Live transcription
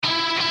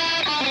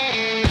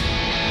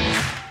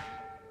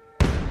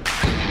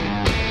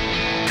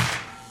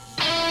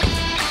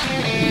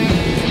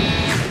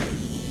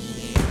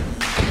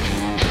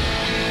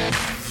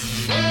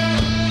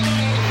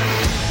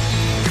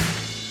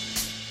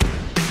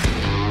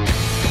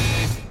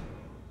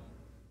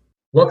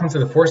Welcome to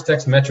the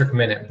ForceTex Metric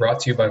Minute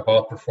brought to you by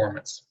Vault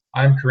Performance.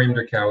 I'm Kareem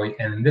Derkawi,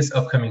 and in this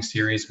upcoming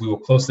series, we will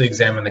closely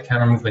examine the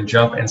counter movement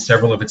jump and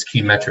several of its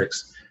key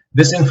metrics.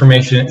 This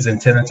information is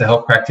intended to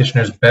help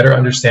practitioners better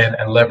understand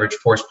and leverage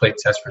force plate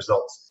test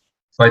results.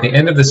 By the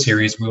end of the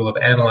series, we will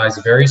have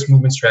analyzed various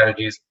movement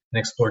strategies and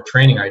explored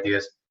training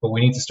ideas, but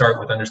we need to start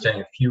with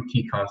understanding a few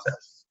key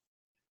concepts.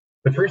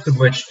 The first of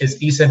which is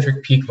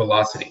eccentric peak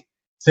velocity.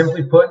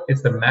 Simply put,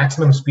 it's the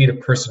maximum speed a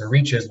person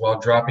reaches while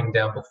dropping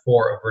down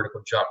before a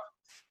vertical jump.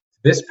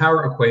 This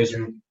power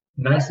equation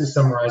nicely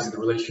summarizes the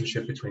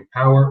relationship between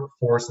power,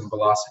 force, and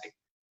velocity.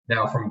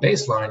 Now, from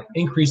baseline,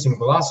 increasing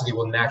velocity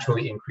will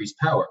naturally increase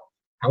power.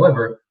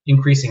 However,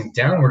 increasing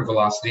downward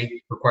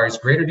velocity requires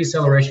greater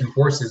deceleration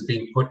forces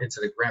being put into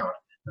the ground,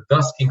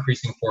 thus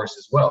increasing force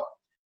as well.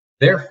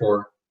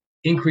 Therefore,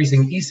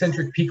 increasing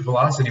eccentric peak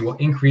velocity will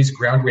increase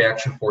ground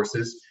reaction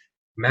forces,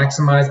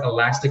 maximize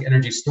elastic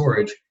energy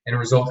storage, and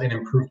result in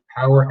improved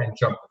power and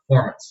jump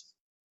performance.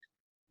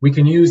 We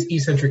can use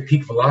eccentric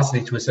peak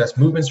velocity to assess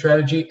movement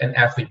strategy and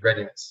athlete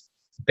readiness.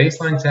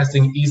 Baseline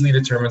testing easily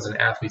determines an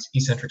athlete's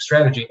eccentric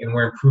strategy and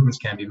where improvements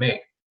can be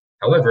made.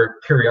 However,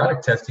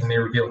 periodic testing may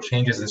reveal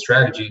changes in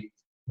strategy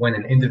when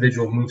an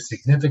individual moves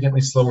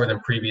significantly slower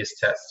than previous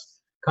tests.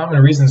 Common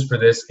reasons for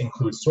this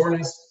include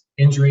soreness,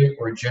 injury,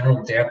 or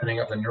general dampening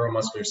of the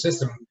neuromuscular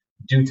system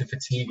due to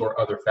fatigue or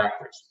other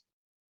factors.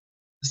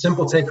 The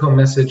simple take-home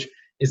message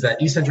is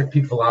that eccentric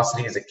peak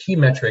velocity is a key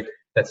metric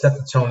that sets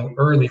the tone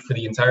early for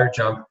the entire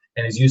jump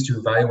and is used to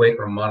evaluate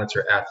or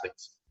monitor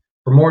athletes.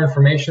 For more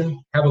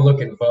information, have a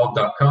look at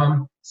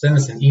vault.com, send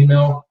us an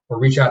email, or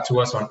reach out to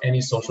us on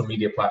any social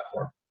media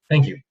platform.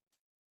 Thank you.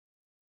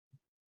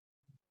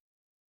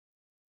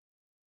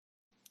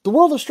 The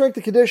world of strength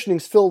and conditioning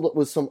is filled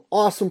with some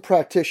awesome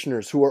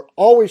practitioners who are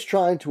always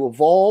trying to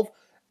evolve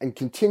and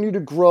continue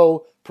to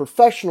grow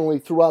professionally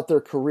throughout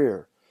their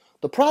career.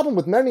 The problem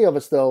with many of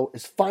us, though,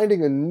 is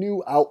finding a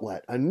new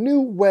outlet, a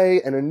new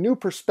way, and a new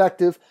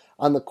perspective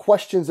on the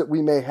questions that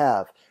we may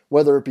have,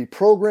 whether it be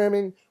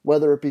programming,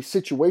 whether it be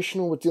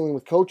situational with dealing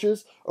with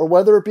coaches, or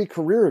whether it be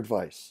career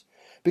advice.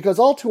 Because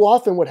all too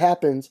often what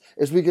happens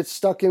is we get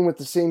stuck in with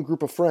the same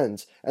group of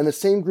friends and the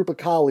same group of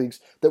colleagues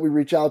that we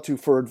reach out to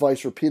for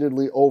advice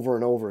repeatedly over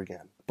and over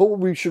again. But what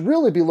we should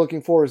really be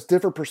looking for is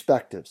different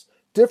perspectives.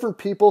 Different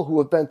people who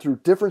have been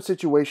through different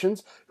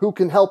situations who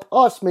can help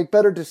us make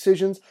better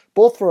decisions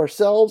both for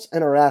ourselves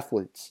and our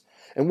athletes.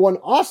 And one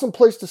awesome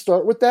place to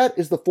start with that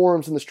is the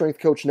forums in the Strength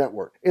Coach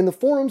Network. In the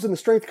forums in the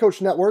Strength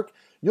Coach Network,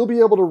 you'll be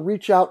able to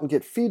reach out and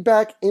get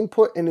feedback,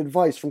 input, and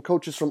advice from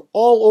coaches from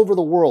all over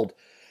the world,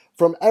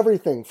 from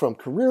everything from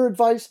career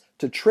advice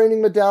to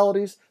training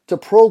modalities to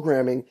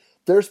programming.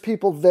 There's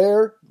people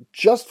there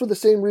just for the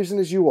same reason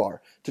as you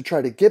are, to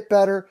try to get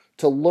better,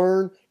 to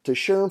learn, to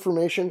share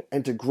information,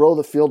 and to grow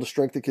the field of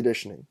strength and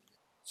conditioning.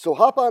 So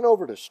hop on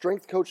over to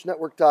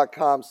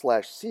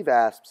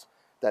strengthcoachnetwork.com/CVASPS.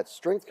 That's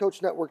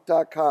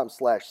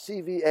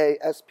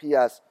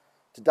strengthcoachnetwork.com/CVASPS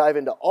to dive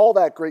into all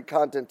that great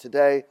content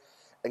today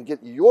and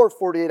get your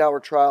 48-hour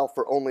trial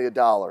for only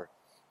 $1.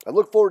 I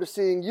look forward to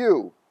seeing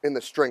you in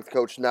the Strength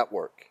Coach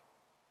Network.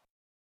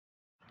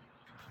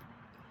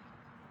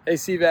 Hey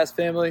CVAS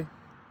family,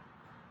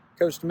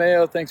 Coach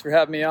DeMayo, thanks for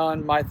having me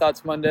on My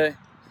Thoughts Monday.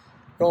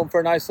 Going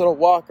for a nice little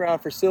walk around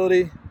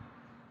facility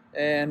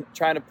and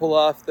trying to pull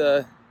off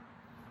the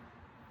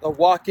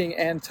walking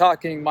and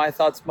talking My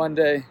Thoughts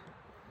Monday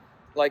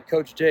like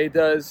Coach Jay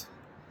does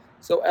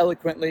so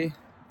eloquently.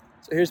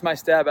 So here's my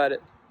stab at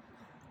it.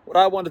 What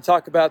I wanted to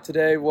talk about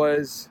today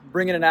was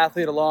bringing an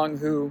athlete along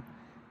who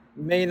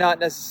may not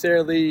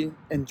necessarily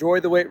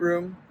enjoy the weight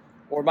room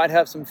or might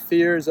have some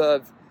fears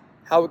of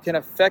how it can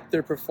affect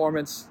their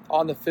performance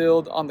on the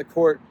field, on the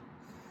court.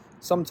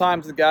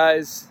 Sometimes the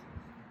guys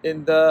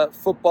in the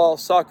football,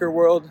 soccer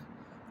world,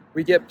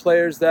 we get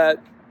players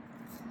that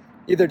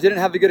either didn't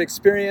have a good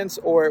experience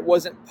or it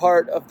wasn't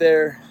part of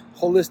their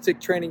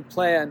holistic training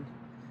plan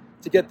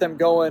to get them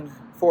going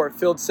for a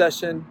field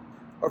session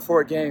or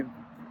for a game.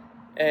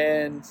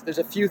 And there's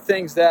a few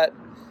things that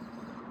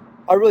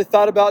I really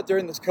thought about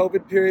during this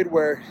COVID period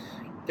where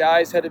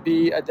guys had to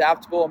be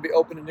adaptable and be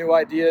open to new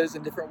ideas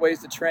and different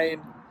ways to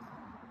train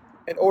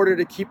in order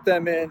to keep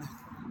them in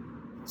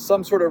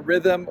some sort of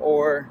rhythm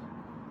or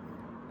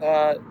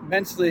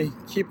mentally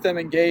keep them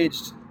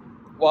engaged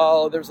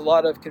while there's a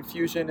lot of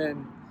confusion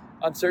and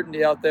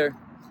uncertainty out there.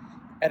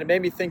 And it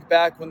made me think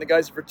back when the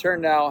guys have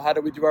returned now, how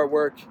do we do our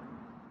work?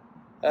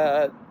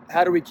 How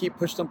do we keep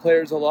pushing some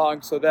players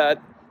along so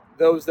that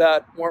those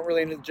that weren't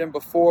really in the gym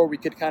before, we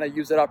could kind of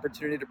use that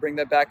opportunity to bring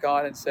them back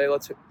on and say,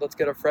 let's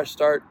get a fresh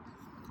start.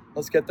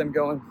 Let's get them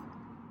going.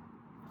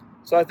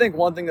 So I think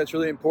one thing that's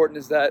really important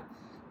is that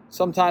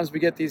sometimes we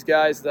get these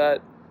guys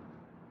that,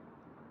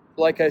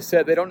 like I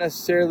said, they don't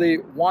necessarily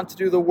want to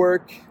do the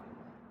work,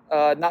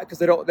 not because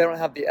they don't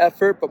have the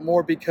effort, but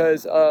more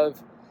because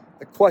of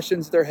the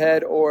questions in their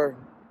head or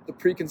the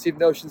preconceived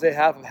notions they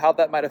have of how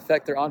that might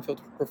affect their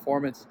on-field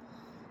performance.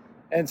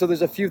 And so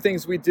there's a few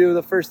things we do.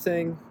 The first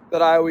thing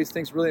that I always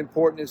think is really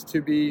important is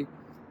to be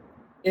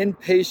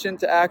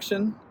impatient to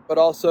action, but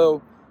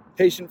also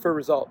patient for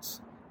results.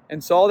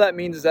 And so all that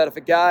means is that if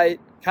a guy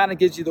kind of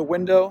gives you the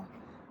window,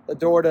 the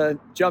door to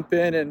jump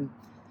in and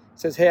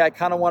says, hey, I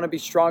kind of want to be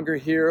stronger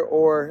here,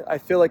 or I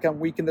feel like I'm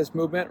weak in this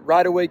movement,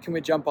 right away can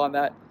we jump on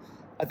that?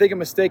 I think a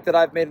mistake that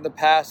I've made in the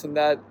past, and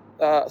that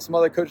some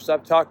other coaches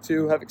I've talked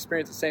to have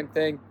experienced the same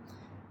thing.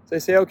 So they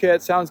say, okay,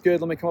 it sounds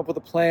good, let me come up with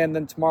a plan,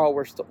 then tomorrow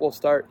we'll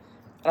start.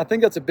 And I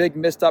think that's a big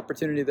missed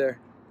opportunity there.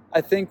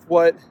 I think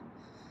what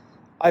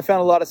I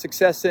found a lot of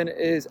success in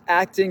is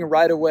acting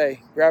right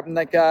away, grabbing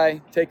that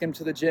guy, taking him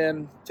to the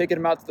gym, taking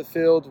him out to the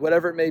field,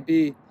 whatever it may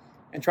be,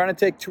 and trying to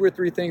take 2 or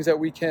 3 things that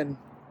we can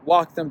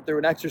walk them through: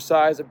 an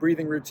exercise, a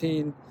breathing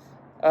routine,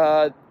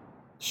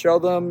 show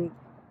them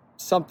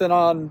something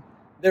on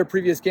their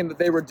previous game that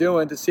they were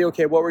doing to see,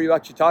 okay, what were you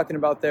actually talking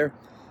about there?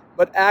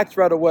 But act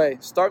right away.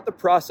 Start the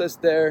process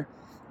there,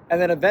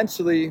 and then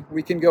eventually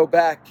we can go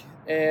back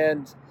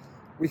and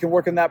we can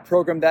work on that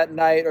program that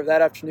night or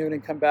that afternoon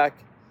and come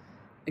back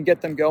and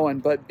get them going.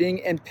 But being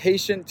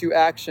impatient to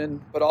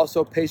action, but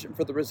also patient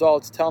for the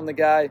results, telling the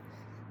guy,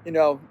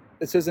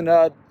 this isn't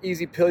an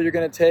easy pill you're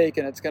going to take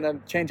and it's going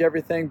to change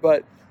everything,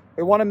 but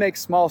we want to make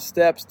small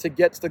steps to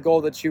get to the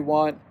goal that you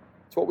want.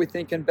 It's what we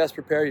think can best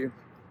prepare you.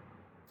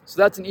 So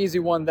that's an easy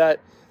one that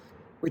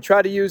we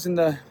try to use in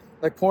the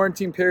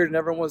quarantine period and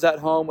everyone was at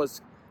home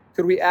was,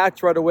 could we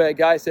act right away? A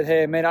guy said,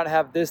 hey, I may not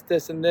have this,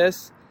 and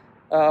this.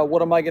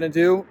 What am I going to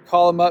do?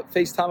 Call him up,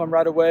 FaceTime him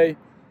right away.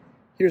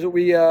 Here's what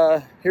we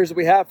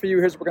have for you.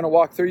 Here's what we're going to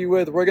walk through you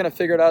with. We're going to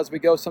figure it out as we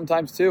go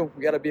sometimes too.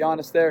 We got to be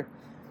honest there.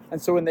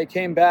 And so when they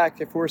came back,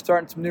 if we're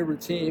starting some new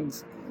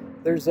routines,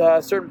 there's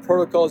certain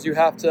protocols you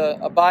have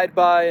to abide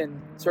by,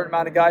 and a certain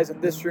amount of guys in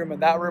this room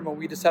and that room, and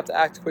we just have to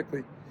act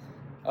quickly.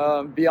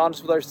 Be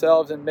honest with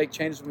ourselves and make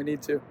changes when we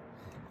need to.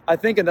 I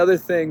think another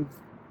thing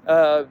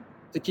to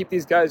keep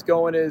these guys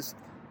going is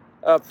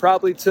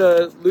probably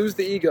to lose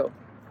the ego.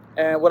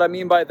 And what I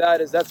mean by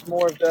that is that's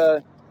more of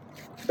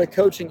the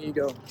coaching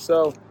ego.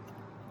 So,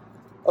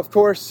 of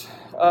course,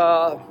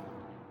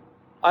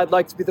 I'd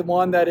like to be the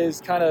one that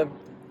is kind of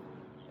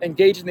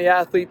engaging the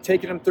athlete,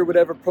 taking them through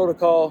whatever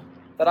protocol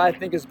that I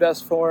think is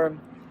best for him.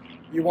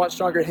 You want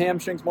stronger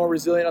hamstrings, more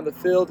resilient on the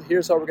field,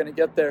 here's how we're going to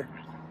get there.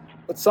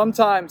 But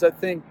sometimes I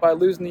think by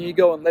losing the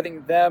ego and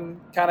letting them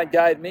kind of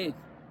guide me,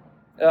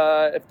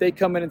 if they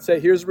come in and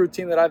say, here's a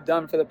routine that I've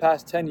done for the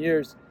past 10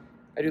 years,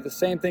 I do the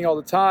same thing all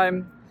the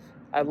time,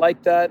 I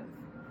like that,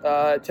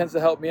 it tends to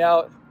help me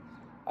out,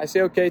 I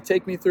say, okay,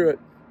 take me through it.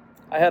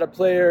 I had a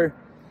player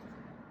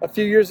a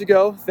few years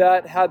ago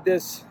that had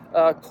this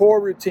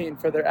core routine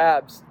for their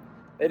abs.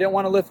 They didn't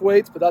want to lift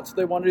weights, but that's what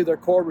they wanted to do, their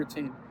core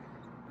routine.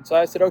 And so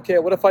I said, okay,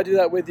 what if I do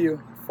that with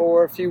you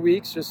for a few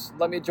weeks? Just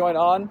let me join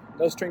on,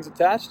 no strings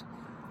attached.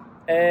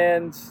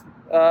 And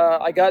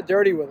I got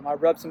dirty with him. I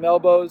rubbed some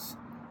elbows,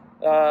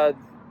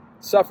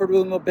 suffered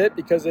with him a little bit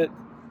because it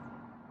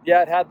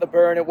had the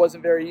burn. It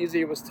wasn't very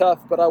easy. It was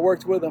tough, but I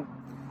worked with him.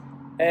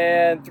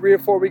 And 3 or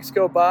 4 weeks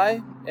go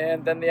by,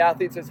 and then the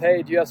athlete says,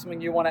 hey, do you have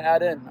something you want to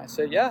add in? I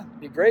said, yeah, it'd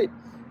be great.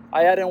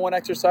 I add in one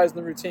exercise in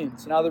the routine.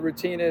 So now the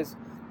routine is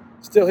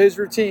still his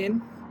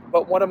routine,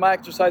 but one of my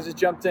exercises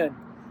jumped in.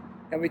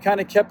 And we kind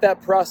of kept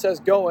that process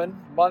going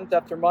month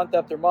after month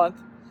after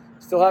month.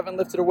 Still haven't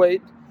lifted a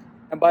weight.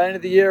 And by the end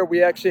of the year,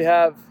 we actually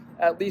have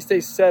at least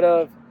a set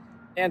of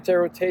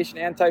anti-rotation,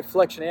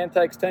 anti-flexion,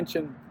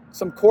 anti-extension,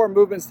 some core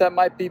movements that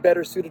might be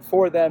better suited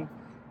for them,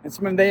 and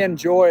something they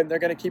enjoy and they're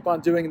going to keep on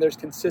doing, and there's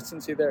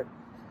consistency there.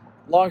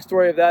 Long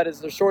story of that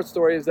is, the short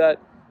story is that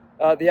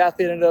the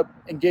athlete ended up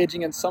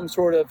engaging in some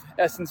sort of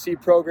S&C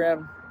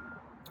program,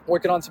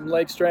 working on some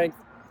leg strength,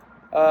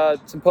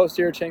 some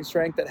posterior chain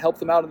strength that helped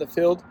them out in the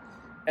field.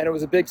 And it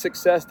was a big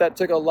success. That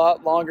took a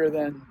lot longer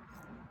than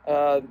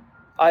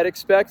I'd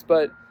expect,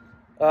 but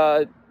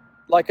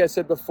like I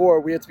said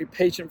before, we have to be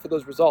patient for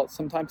those results.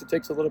 Sometimes it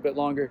takes a little bit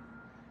longer.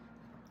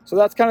 So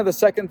that's kind of the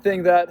second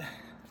thing that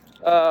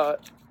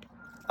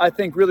I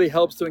think really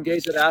helps to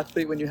engage that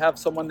athlete when you have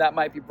someone that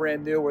might be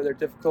brand new or they're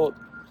difficult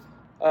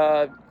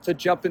to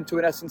jump into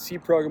an S&C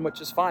program, which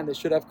is fine. They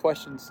should have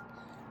questions.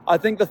 I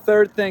think the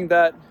third thing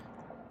that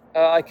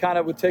I kind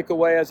of would take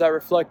away as I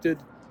reflected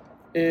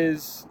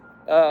is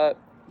the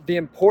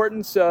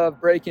importance of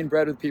breaking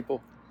bread with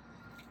people.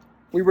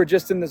 We were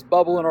just in this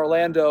bubble in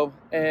Orlando,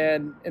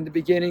 and in the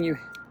beginning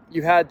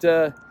you had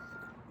to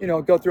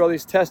go through all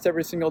these tests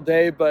every single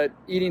day, but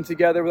eating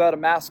together without a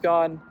mask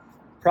on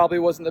probably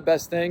wasn't the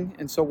best thing.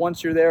 And so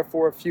once you're there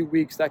for a few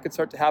weeks, that could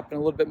start to happen a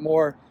little bit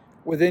more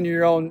within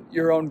your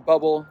own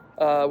bubble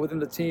within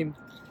the team.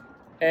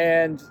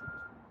 And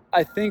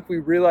I think we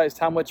realized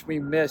how much we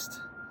missed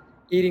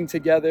eating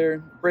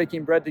together,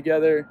 breaking bread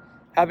together,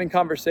 having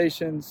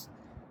conversations.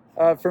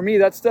 For me,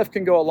 that stuff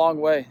can go a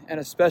long way, and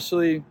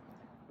especially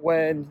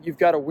when you've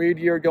got a weird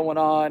year going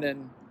on,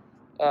 and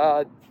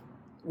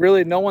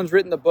really no one's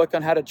written the book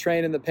on how to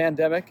train in the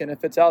pandemic, and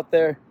if it's out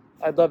there,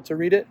 I'd love to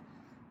read it.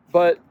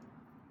 But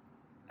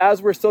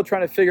as we're still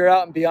trying to figure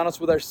out and be honest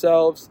with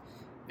ourselves,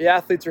 the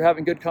athletes are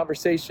having good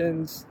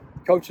conversations,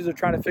 coaches are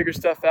trying to figure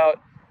stuff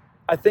out.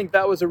 I think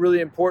that was a really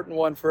important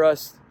one for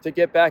us to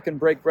get back and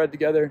break bread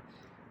together.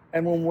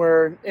 And when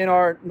we're in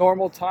our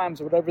normal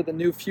times, whatever the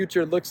new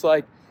future looks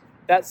like,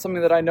 that's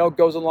something that I know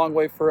goes a long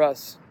way for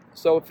us.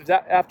 So if it's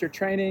after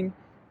training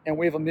and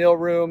we have a meal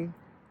room,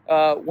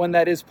 when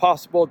that is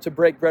possible, to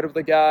break bread with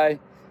the guy,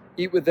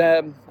 eat with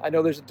them. I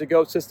know there's a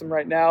to-go system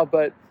right now,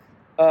 but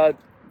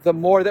the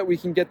more that we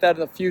can get that in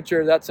the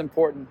future, that's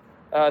important.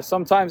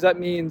 Sometimes that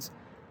means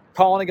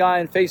calling a guy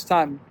on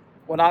FaceTime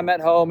when I'm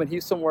at home and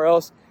he's somewhere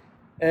else,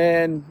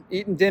 and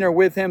eating dinner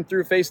with him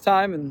through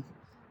FaceTime and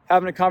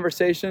having a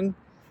conversation.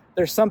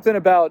 There's something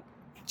about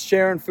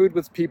sharing food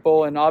with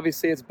people, and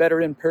obviously it's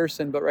better in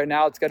person, but right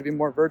now it's got to be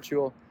more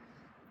virtual.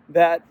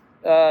 That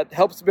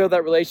helps to build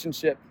that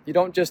relationship. You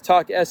don't just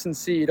talk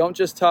S&C. You don't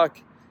just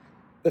talk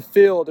the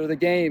field or the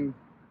game.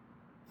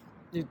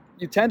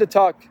 You tend to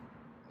talk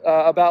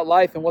about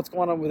life and what's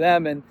going on with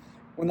them. And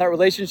when that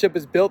relationship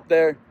is built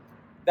there,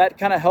 that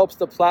kind of helps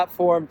the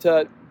platform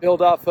to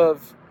build off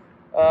of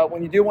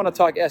when you do want to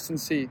talk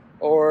S&C,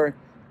 or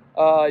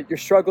you're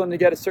struggling to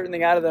get a certain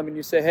thing out of them, and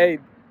you say, hey,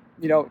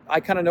 I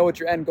kind of know what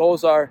your end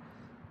goals are.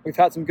 We've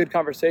had some good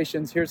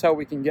conversations. Here's how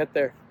we can get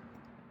there.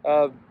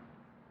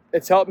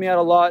 It's helped me out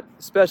a lot,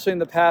 especially in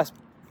the past.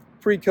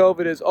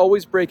 Pre-COVID is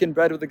always breaking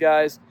bread with the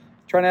guys,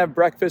 trying to have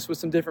breakfast with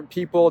some different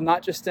people,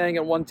 not just staying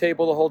at one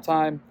table the whole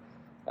time.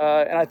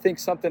 And I think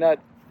something at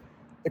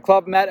the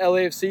club I'm at,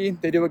 LAFC,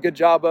 they do a good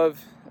job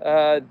of.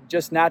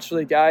 Just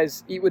naturally,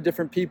 guys eat with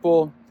different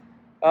people,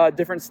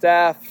 different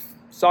staff,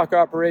 soccer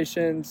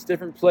operations,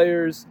 different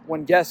players.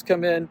 When guests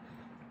come in,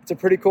 it's a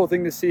pretty cool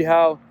thing to see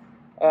how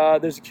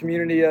there's a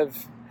community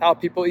of how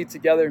people eat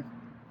together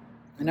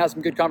and have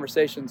some good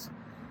conversations.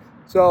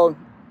 So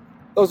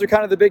those are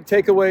kind of the big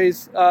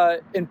takeaways.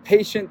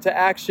 Impatient to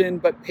action,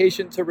 but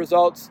patient to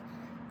results.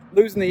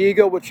 Losing the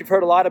ego, which you've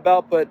heard a lot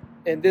about, but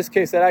in this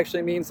case, that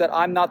actually means that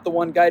I'm not the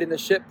one guiding the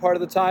ship part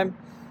of the time.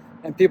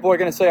 And people are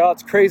going to say, oh,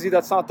 it's crazy.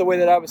 That's not the way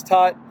that I was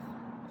taught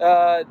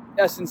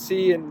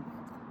S&C, and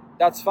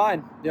that's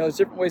fine. There's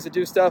different ways to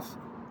do stuff.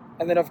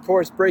 And then, of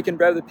course, breaking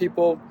bread with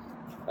people.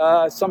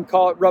 Some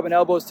call it rubbing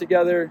elbows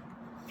together.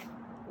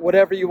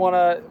 Whatever you want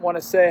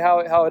to say,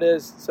 how it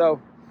is.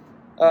 So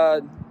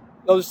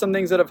those are some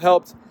things that have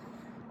helped.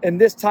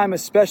 And this time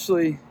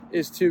especially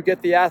is to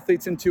get the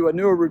athletes into a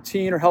newer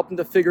routine, or help them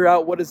to figure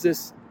out what does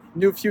this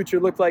new future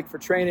look like for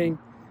training,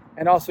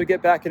 and also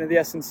get back into the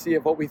S&C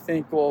of what we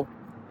think will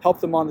help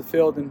them on the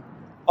field. And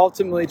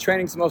ultimately,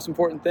 training is the most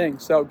important thing.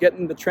 So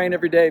getting to train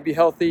every day, be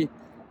healthy,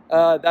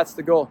 that's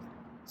the goal.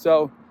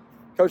 So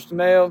Coach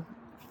DeMaio,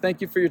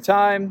 thank you for your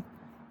time.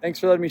 Thanks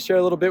for letting me share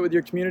a little bit with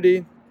your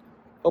community.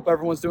 Hope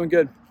everyone's doing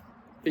good.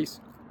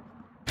 Peace.